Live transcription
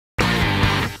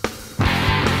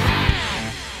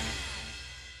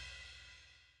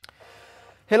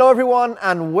Hello everyone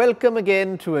and welcome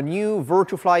again to a new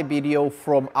Virtual video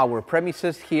from our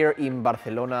premises here in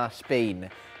Barcelona, Spain.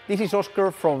 This is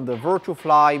Oscar from the Virtual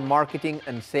Marketing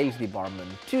and Sales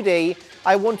Department. Today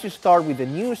I want to start with a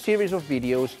new series of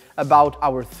videos about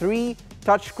our 3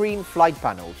 touchscreen flight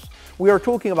panels. We are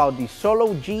talking about the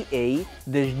Solo GA,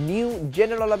 the new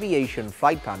General Aviation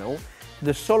flight panel,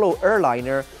 the Solo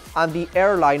Airliner and the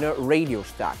Airliner radio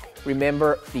stack.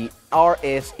 Remember, the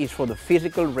RS is for the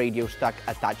physical radio stack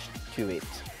attached to it.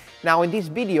 Now in this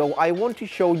video I want to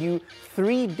show you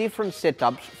 3 different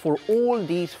setups for all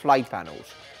these flight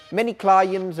panels. Many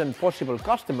clients and possible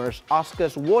customers ask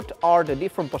us what are the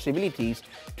different possibilities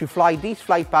to fly these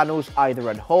flight panels either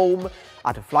at home,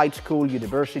 at a flight school,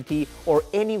 university or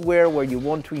anywhere where you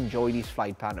want to enjoy these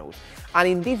flight panels. And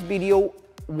in this video,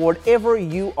 whatever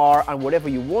you are and whatever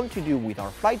you want to do with our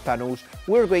flight panels,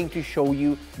 we're going to show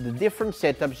you the different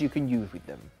setups you can use with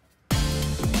them.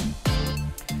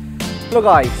 Hello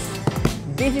guys,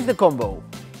 this is the combo.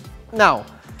 Now,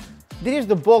 this is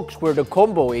the box where the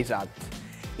combo is at.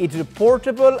 It's a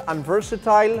portable and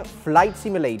versatile flight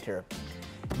simulator.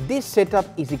 This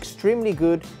setup is extremely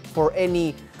good for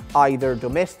any either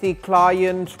domestic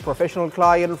client, professional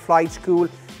client, flight school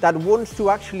that wants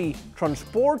to actually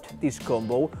transport this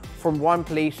combo from one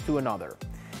place to another.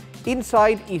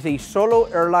 Inside is a Solo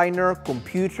Airliner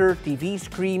computer, TV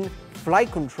screen,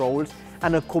 flight controls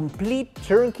and a complete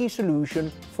turnkey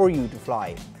solution for you to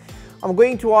fly. I'm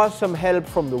going to ask some help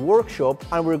from the workshop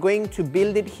and we're going to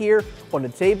build it here on a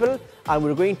table and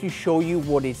we're going to show you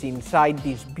what is inside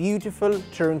this beautiful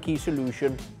turnkey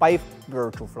solution by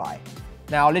Virtual.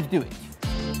 Now let's do it.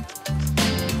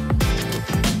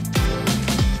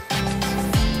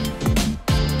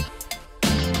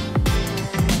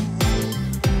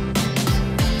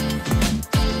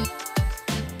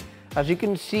 As you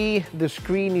can see, the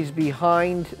screen is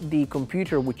behind the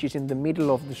computer, which is in the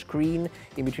middle of the screen,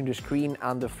 in between the screen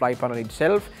and the flight panel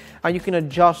itself, and you can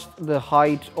adjust the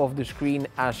height of the screen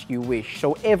as you wish.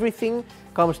 So everything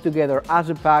comes together as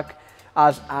a pack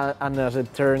and as a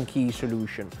turnkey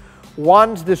solution.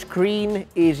 Once the screen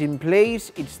is in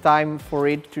place, it's time for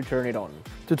it to turn it on.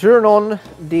 To turn on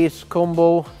this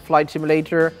combo flight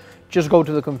simulator, just go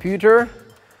to the computer,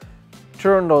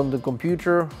 turn on the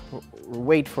computer,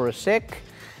 wait for a sec,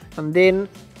 and then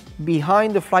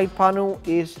behind the flight panel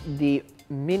is the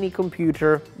mini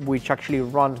computer which actually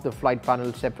runs the flight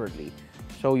panel separately.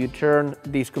 So you turn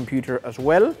this computer as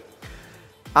well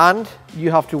and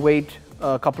you have to wait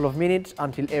a couple of minutes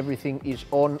until everything is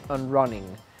on and running.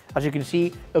 As you can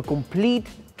see, a complete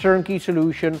turnkey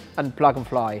solution and plug and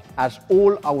fly as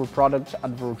all our products at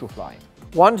Virtual.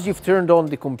 Once you've turned on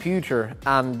the computer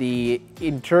and the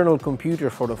internal computer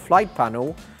for the flight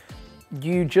panel,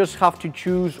 you just have to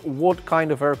choose what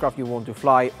kind of aircraft you want to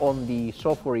fly on the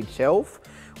software itself,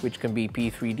 which can be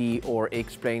P3D or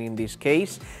X-Plane in this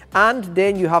case, and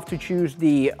then you have to choose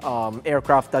the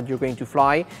aircraft that you're going to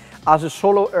fly as a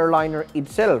Solo Airliner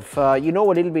itself. You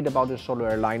know a little bit about the Solo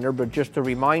Airliner, but just to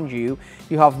remind you,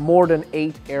 you have more than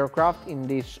 8 aircraft in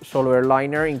this Solo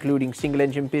Airliner, including single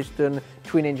engine piston,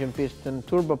 twin engine piston,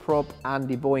 turboprop and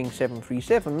the Boeing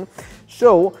 737.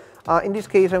 So in this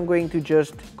case, I'm going to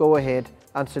just go ahead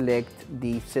and select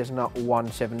the Cessna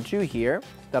 172 here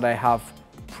that I have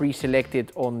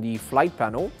pre-selected on the flight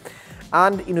panel,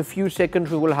 and in a few seconds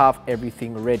we will have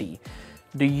everything ready.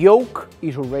 The yoke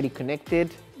is already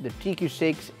connected, the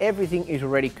TQ6, everything is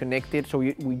already connected, so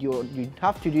what you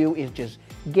have to do is just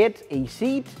get a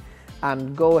seat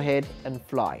and go ahead and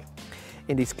fly.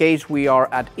 In this case we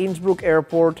are at Innsbruck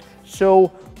Airport,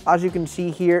 so as you can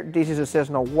see here, this is a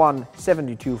Cessna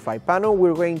 172 flight panel.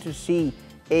 We're going to see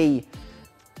a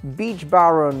Beech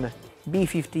Baron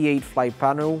B58 flight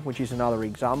panel, which is another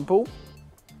example.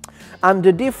 And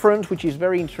the difference, which is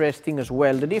very interesting as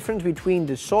well, the difference between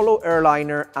the Solo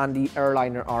Airliner and the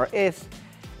Airliner RS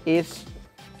is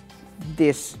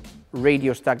this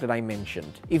radio stack that I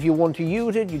mentioned. If you want to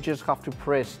use it, you just have to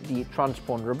press the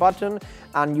transponder button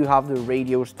and you have the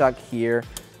radio stack here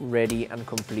ready and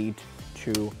complete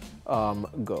to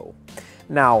go.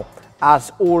 Now,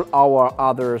 as all our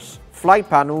other flight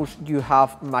panels, you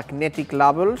have magnetic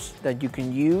labels that you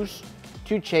can use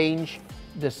to change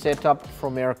the setup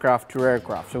from aircraft to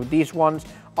aircraft. So these ones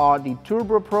are the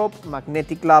turboprop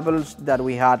magnetic labels that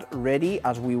we had ready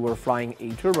as we were flying a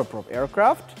turboprop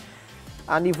aircraft.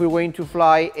 And if we're going to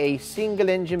fly a single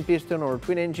engine piston or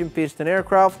twin engine piston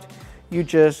aircraft, you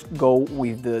just go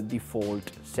with the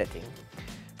default setting.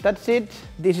 That's it.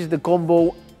 This is the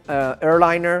combo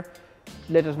airliner.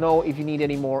 Let us know if you need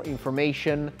any more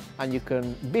information, and you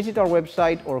can visit our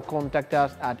website or contact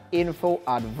us at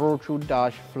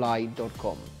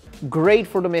info@virtu-fly.com. Great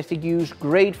for domestic use,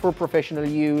 great for professional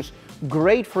use,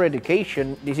 great for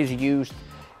education. This is used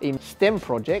in STEM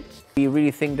projects. We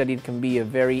really think that it can be a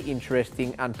very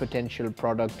interesting and potential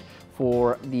product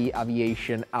for the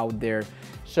aviation out there.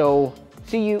 So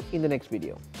see you in the next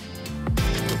video.